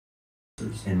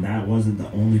And that wasn't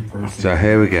the only person. So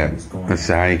here we go. Let's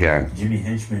see how you go. Jimmy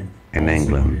Henchman in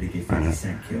England.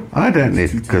 I don't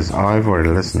need, because I've already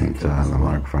listened to how the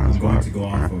microphones I'm going work. to go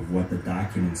off of what the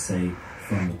documents say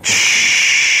from the court.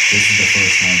 This is the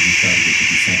first time we try to get the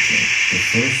consent killed. The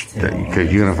first tale Because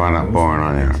you're going to find that boring,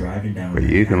 aren't you? driving down But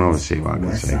you can obviously see what I can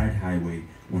West see. Side Highway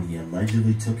when he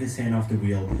allegedly took his hand off the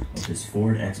wheel of his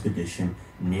Ford Expedition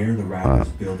near the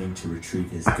Raptors building to retrieve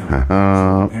his gun.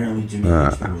 So apparently Jimmy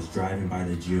Henchman was driving by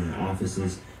the G unit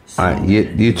offices. Alright,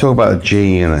 you talk about the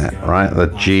G unit, right? The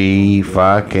G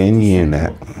fucking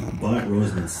unit.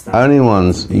 Only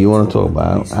ones you want to talk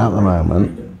about at the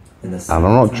moment, and I'm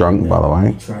not drunk, by the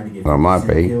way, or I might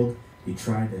be.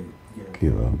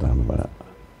 Keep on down about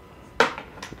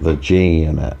the G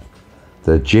unit.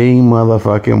 The G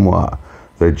motherfucking what?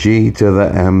 The G to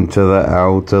the M to the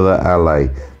L to the LA.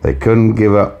 They couldn't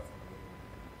give up.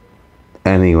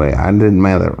 Anyway, I didn't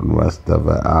make the rest of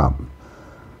it up.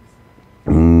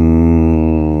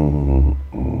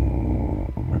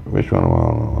 Which one am I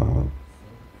on?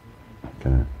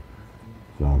 Okay.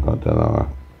 So I got that.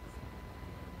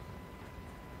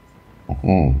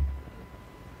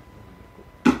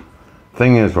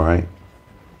 Thing is, right,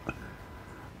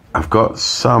 I've got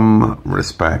some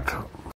respect